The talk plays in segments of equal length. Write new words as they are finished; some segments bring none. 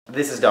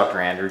This is Dr.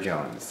 Andrew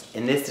Jones.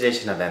 In this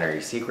edition of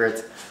Veterinary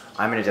Secrets,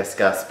 I'm going to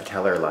discuss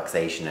patellar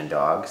luxation in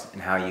dogs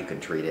and how you can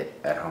treat it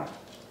at home.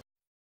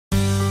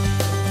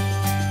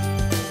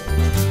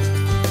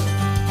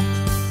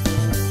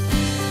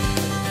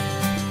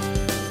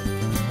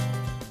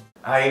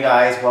 Hi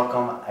guys,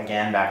 welcome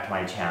again back to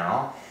my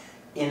channel.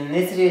 In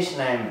this edition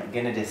I'm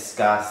going to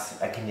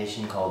discuss a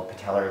condition called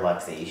patellar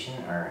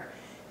luxation or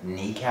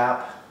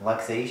kneecap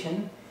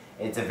luxation.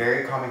 It's a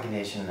very common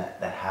condition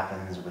that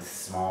happens with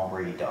small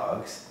breed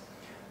dogs.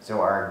 So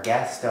our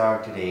guest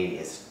dog today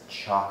is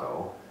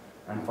Choco.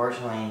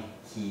 Unfortunately,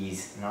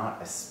 he's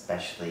not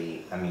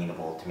especially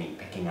amenable to me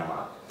picking him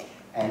up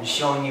and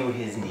showing you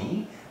his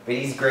knee, but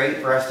he's great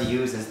for us to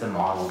use as the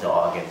model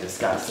dog and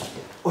discuss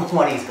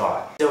what he's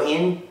got. So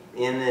in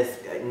this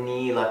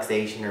knee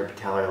luxation or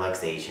patellar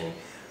luxation,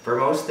 for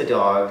most of the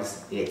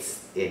dogs,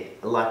 it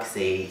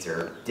luxates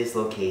or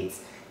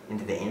dislocates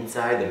into the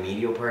inside, the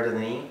medial part of the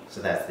knee, so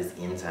that's this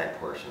inside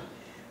portion.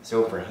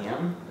 So for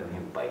him, look at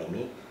him biting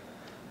me,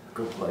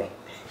 good boy.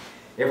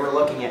 If we're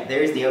looking at,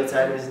 there's the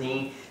outside of his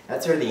knee,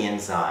 that's sort of the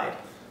inside.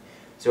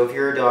 So if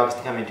your dog's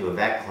to come into a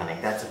vet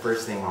clinic, that's the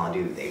first thing I'll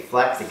do. They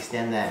flex,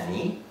 extend that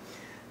knee,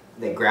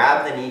 they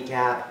grab the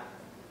kneecap,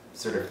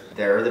 sort of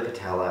there, the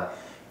patella,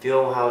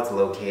 feel how it's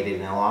located,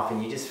 and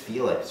often you just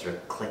feel it sort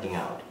of clicking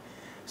out.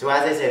 So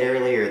as I said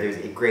earlier,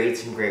 it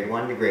grades from grade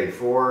 1 to grade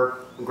 4.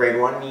 Grade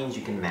 1 means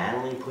you can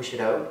manually push it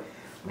out,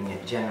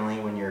 generally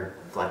when you're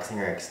flexing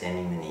or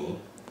extending the knee.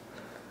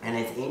 And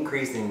it's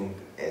increasing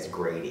as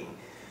grading.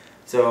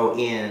 So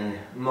in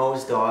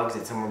most dogs,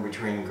 it's somewhere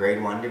between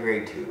grade 1 to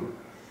grade 2.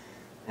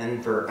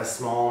 And for a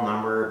small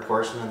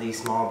portion of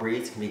these small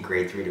breeds can be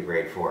grade 3 to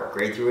grade 4.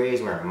 Grade 3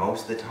 is where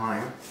most of the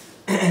time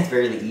it's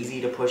very easy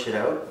to push it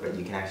out, but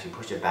you can actually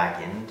push it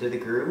back into the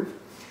groove.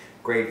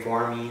 Grade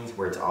 4 means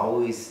where it's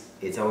always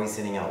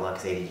sitting out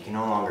luxated. You can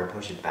no longer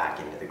push it back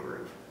into the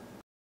groove.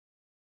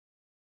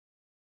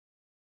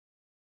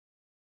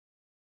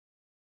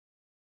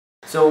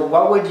 So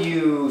what would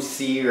you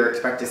see or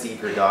expect to see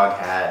if your dog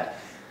had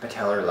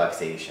patellar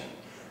luxation?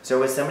 So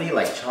with somebody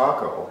like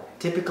Choco,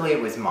 typically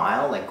it was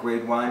mild, like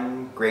grade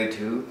 1, grade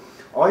 2.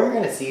 All you're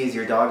going to see is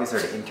your dog is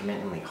sort of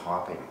intermittently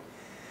hopping.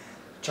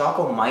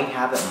 Choco might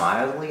have it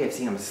mildly. I've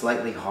seen him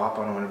slightly hop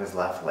on one of his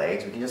left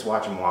legs. We can just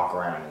watch him walk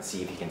around and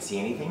see if he can see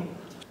anything.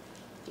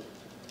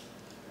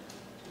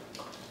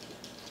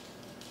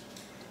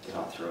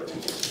 I'll throw it in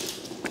here.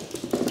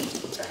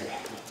 Okay.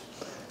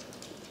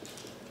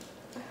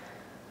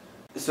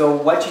 So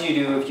what should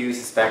you do if you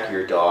suspect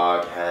your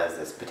dog has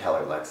this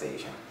patellar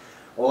luxation?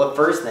 Well, the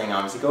first thing,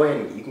 obviously, go ahead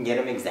and you can get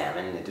him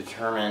examined and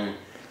determine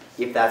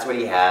if that's what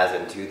he has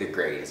and to the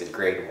grade. Is it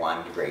grade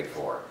 1 to grade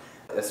 4?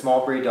 A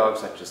small breed dog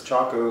such as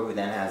Choco, who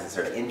then has a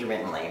sort of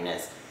intermittent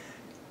lameness,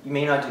 you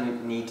may not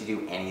need to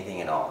do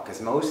anything at all,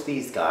 because most of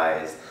these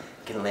guys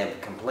can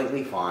live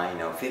completely fine,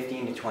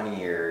 15 to 20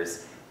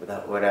 years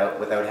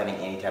without having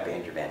any type of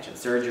intervention,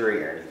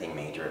 surgery or anything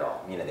major at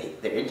all.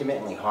 They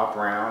intermittently hop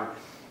around.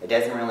 It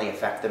doesn't really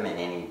affect them in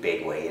any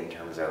big way in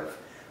terms of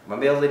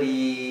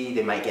mobility.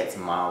 They might get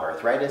some mild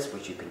arthritis,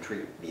 which you can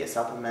treat via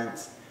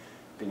supplements,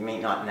 but you may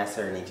not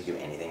necessarily need to do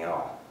anything at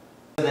all.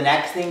 So the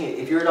next thing,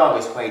 if your dog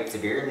is quite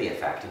severely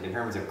affected in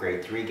terms of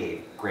grade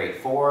 3, grade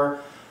 4,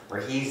 where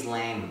he's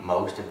lame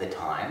most of the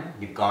time,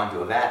 you've gone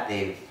to a vet,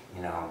 they've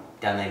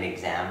done an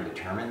exam,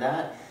 determined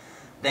that,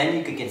 then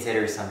you could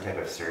consider some type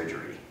of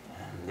surgery.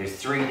 There's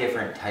 3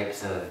 different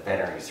types of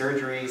veterinary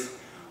surgeries.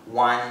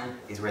 One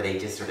is where they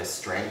just sort of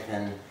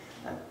strengthen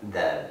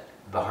the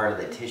heart of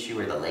the tissue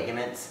or the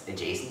ligaments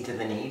adjacent to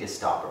the knee to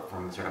stop it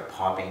from sort of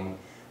popping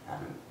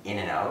in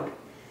and out.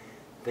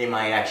 They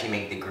might actually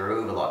make the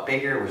groove a lot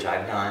bigger, which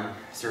I've done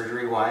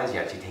surgery-wise. You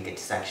actually take a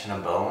section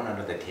of bone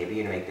under the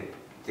tibia to make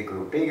the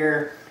groove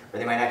bigger, or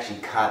they might actually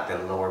cut the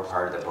lower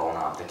part of the bone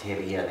off the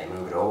tibia and they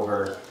move it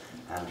over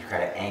to try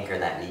to anchor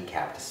that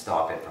kneecap to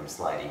stop it from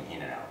sliding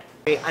in and out.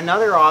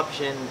 Another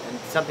option, and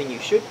something you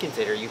should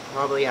consider, you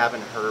probably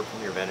haven't heard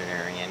from your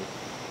veterinarian,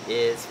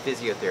 is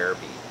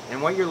physiotherapy.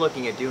 And what you're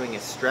looking at doing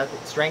is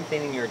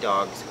strengthening your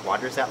dog's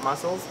quadricep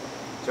muscles.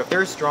 So if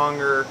they're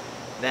stronger,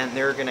 then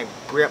they're going to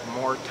grip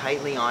more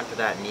tightly onto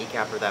that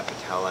kneecap or that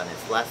patella, and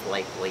it's less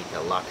likely to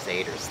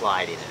luxate or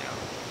slide in and out.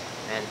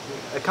 And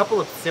a couple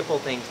of simple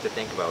things to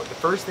think about. The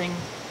first thing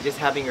is just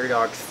having your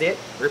dog sit,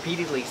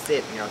 repeatedly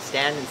sit,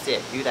 stand and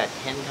sit. Do that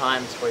 10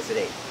 times twice a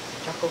day.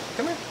 Choco,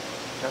 come here.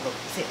 Choco,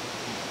 sit.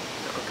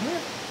 Choco, come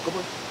here. Go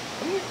boy.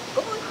 Come here.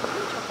 Go boy. Come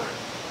here, Choco.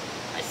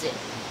 I sit.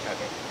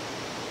 Okay.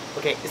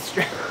 Okay,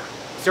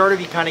 sort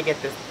of you kind of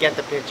get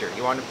the picture.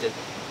 You want them to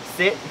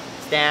sit,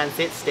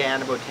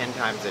 stand about 10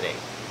 times a day.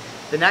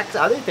 The next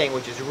other thing,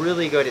 which is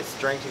really good at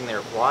strengthening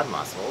their quad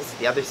muscles,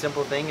 the other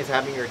simple thing is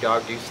having your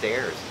dog do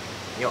stairs.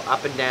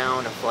 Up and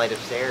down a flight of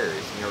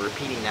stairs,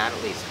 repeating that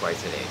at least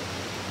twice a day.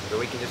 So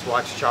we can just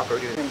watch Choco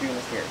doing the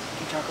stairs.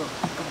 Okay, Choco,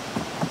 come on.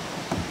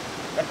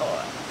 Let go.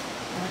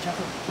 Come on,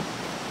 Choco.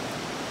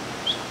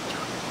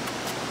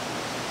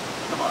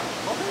 Come on.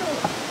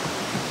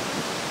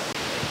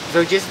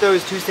 So just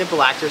those 2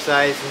 simple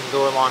exercises can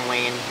go a long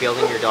way in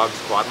building your dog's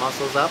quad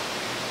muscles up.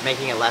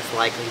 making it less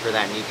likely for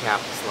that kneecap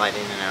to slide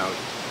in and out,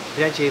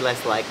 potentially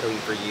less likely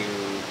for you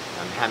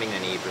having the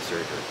need for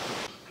surgery.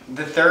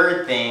 The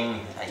third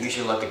thing that you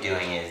should look at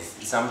doing is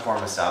some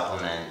form of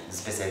supplement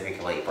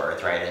specifically for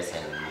arthritis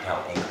and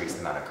help increase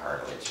the amount of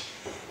cartilage.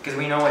 Because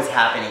we know what's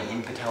happening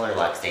in patellar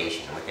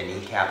luxation with the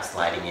kneecap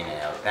sliding in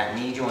and out. That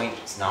knee joint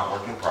is not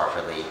working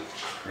properly.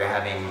 You're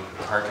having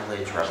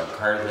cartilage rubbing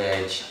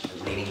cartilage,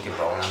 leading to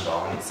bone on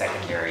bone and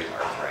secondary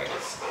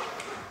arthritis.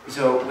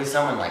 So with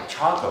someone like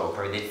Choco,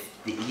 for the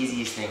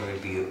easiest thing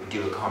would be to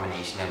do a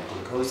combination of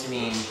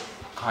glucosamine,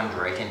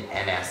 chondroitin,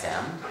 and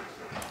SM.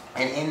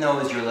 And in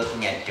those, you're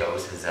looking at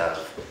doses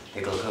of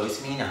the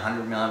glucosamine,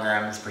 100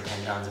 milligrams per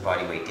 10 pounds of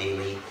body weight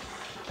daily,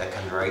 the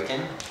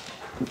chondroitin,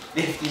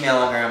 50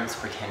 milligrams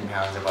per 10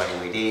 pounds of body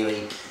weight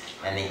daily,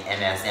 and the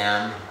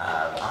NSM,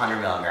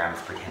 100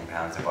 milligrams per 10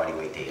 pounds of body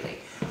weight daily.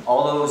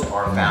 All those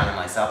are found in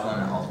my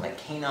supplement, Ultimate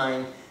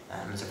Canine.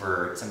 So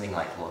for something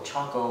like little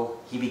Choco,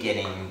 he'd be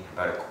getting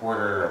about a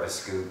quarter of a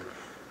scoop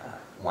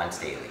once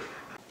daily.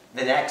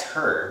 The next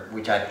herb,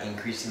 which I've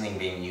increasingly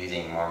been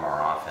using more and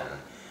more often,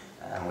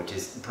 which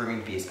is proving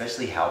to be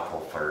especially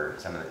helpful for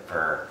some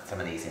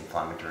of these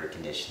inflammatory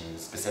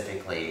conditions,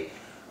 specifically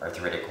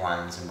arthritic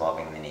ones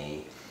involving the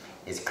knee,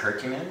 is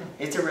curcumin.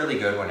 It's a really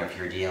good one if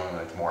you're dealing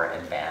with more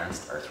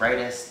advanced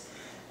arthritis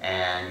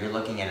and you're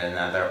looking at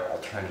another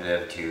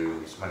alternative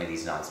to one of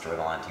these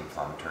non-steroidal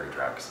anti-inflammatory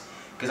drugs.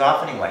 Because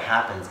often what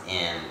happens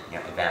in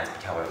advanced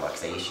patellar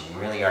luxation, you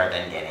really are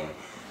then getting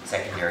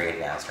secondary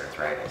advanced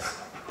arthritis.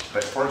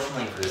 But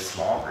fortunately for the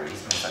small breeds,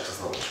 such as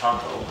little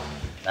Choco,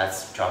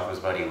 that's Choco's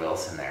buddy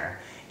Wilson there,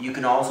 you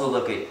can also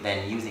look at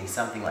then using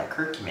something like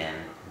curcumin,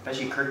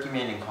 especially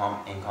curcumin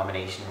in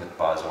combination with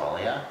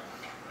boswellia,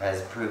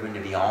 has proven to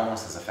be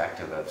almost as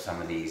effective of some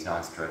of these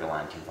non-steroidal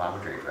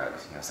anti-inflammatory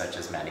drugs, such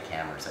as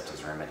Medicam or such as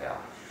Rimadyl.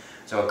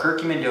 So a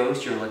curcumin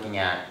dose, you're looking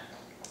at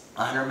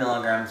 100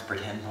 milligrams per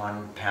 10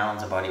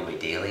 pounds of body weight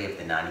daily of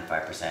the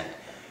 95%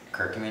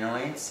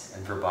 curcuminoids,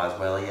 and for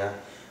boswellia,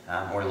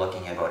 we're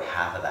looking at about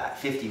half of that,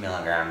 50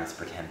 milligrams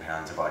per 10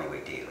 pounds of body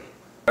weight daily.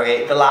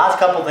 Okay, the last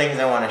couple things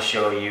I want to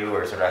show you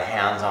are sort of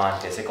hands-on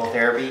physical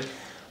therapy.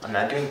 I'm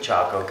not doing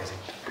Choco because I'm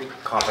pretty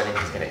confident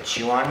he's going to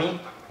chew on me,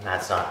 and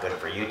that's not good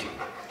for you two.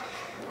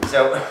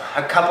 So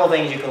a couple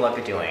things you can look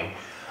at doing.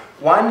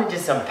 One,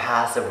 just some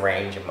passive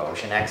range of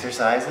motion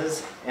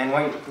exercises, and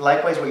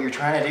likewise what you're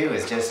trying to do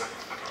is just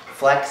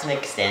flex and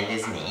extend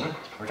his knee.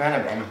 We're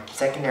trying to, and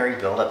secondary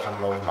build up some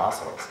of those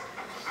muscles.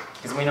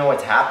 Because we know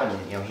what's happened,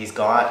 he's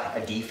got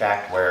a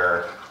defect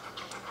where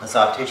the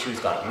soft tissue's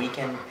gotten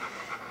weakened,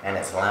 and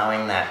it's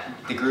allowing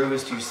the groove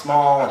is too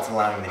small, it's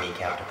allowing the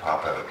kneecap to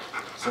pop out.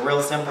 It's a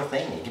real simple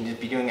thing, you can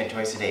just be doing it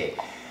twice a day.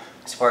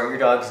 Support your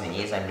dog's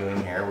knees, I'm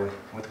doing here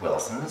with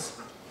Wilson's,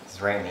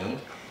 his right knee.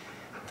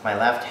 With my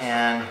left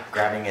hand,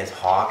 grabbing his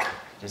hock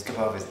just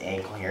above his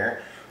ankle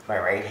here. With my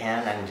right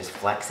hand, I'm just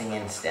flexing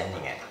and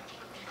extending it.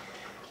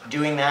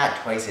 Doing that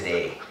twice a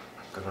day,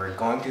 because we're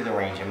going through the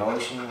range of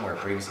motion, we're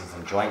producing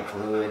some joint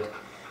fluid,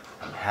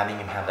 having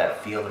him have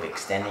that feel of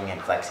extending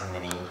and flexing the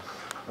knee,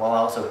 while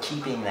also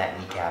keeping that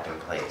kneecap in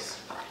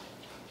place.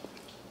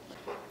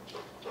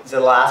 So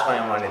the last one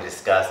I want to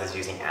discuss is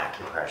using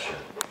acupressure.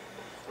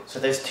 So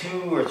there's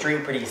 2 or 3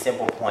 pretty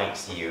simple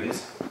points to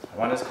use.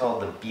 One is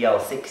called the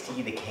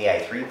BL60, the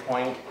KI3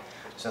 point.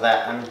 So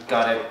that I've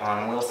got it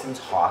on Wilson's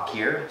hock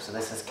here. So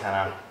this is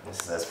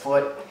his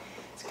foot.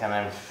 It's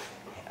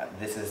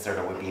this is sort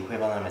of would be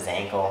equivalent of his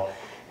ankle.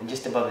 And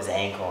just above his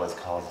ankle is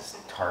called his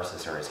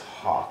tarsus or his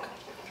hock.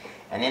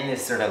 And in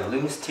this sort of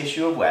loose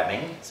tissue of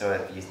webbing, so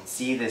if you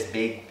see this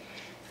big,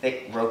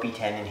 thick, ropey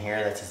tendon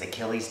here, that's his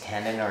Achilles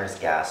tendon or his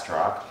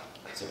gastroc.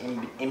 So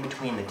in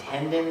between the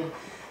tendon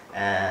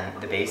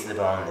and the base of the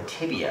bone and the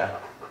tibia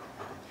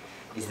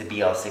is the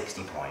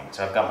BL60 point.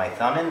 So I've got my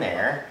thumb in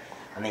there,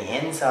 on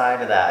the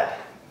inside of that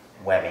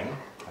webbing,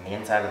 on the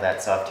inside of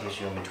that soft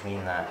tissue in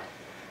between the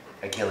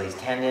Achilles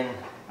tendon,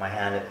 my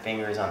hand and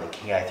fingers on the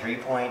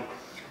KI3 point.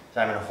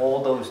 So I'm going to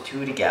hold those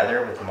two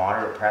together with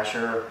moderate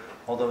pressure,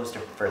 hold those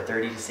for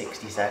 30 to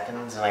 60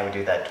 seconds, and I would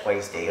do that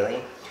twice daily.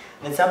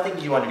 And it's something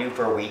you want to do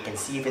for a week and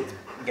see if it's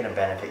going to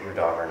benefit your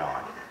dog or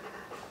not.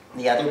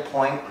 The other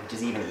point, which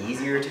is even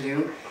easier to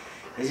do,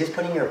 is just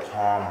putting your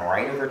palm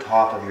right over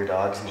top of your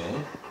dog's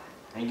knee.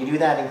 And you can do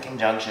that in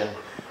conjunction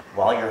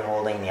while you're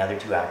holding the other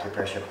 2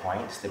 acupressure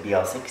points, the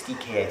BL60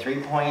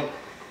 KI3 point.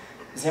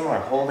 Similar,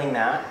 holding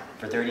that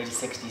for 30 to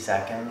 60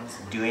 seconds,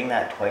 doing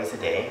that twice a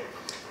day.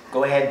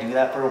 Go ahead and do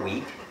that for a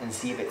week and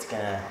see if it's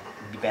going to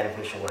be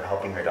beneficial or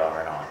helping your dog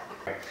or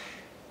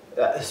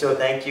not. So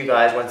thank you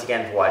guys once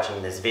again for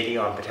watching this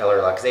video on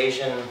patellar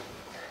luxation.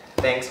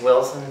 Thanks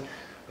Wilson,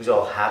 who's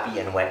all happy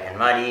and wet and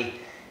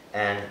muddy.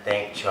 And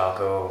thank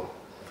Choco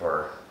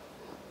for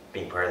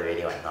being part of the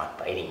video and not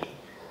biting me.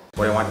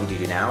 What I want you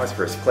to do now is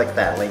first click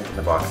that link in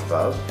the box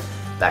above.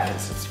 That can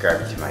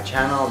subscribe to my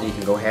channel. You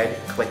can go ahead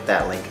and click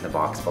that link in the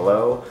box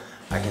below.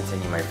 I can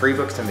send you my free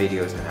books and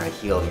videos on how to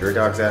heal your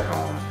dogs at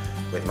home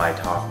with my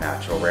top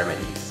natural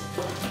remedies.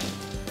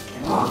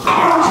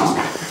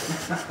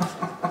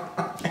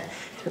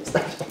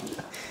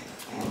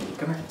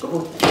 Come here. Go.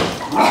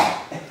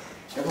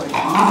 Good boy.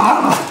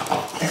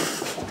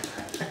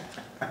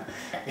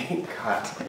 Cut.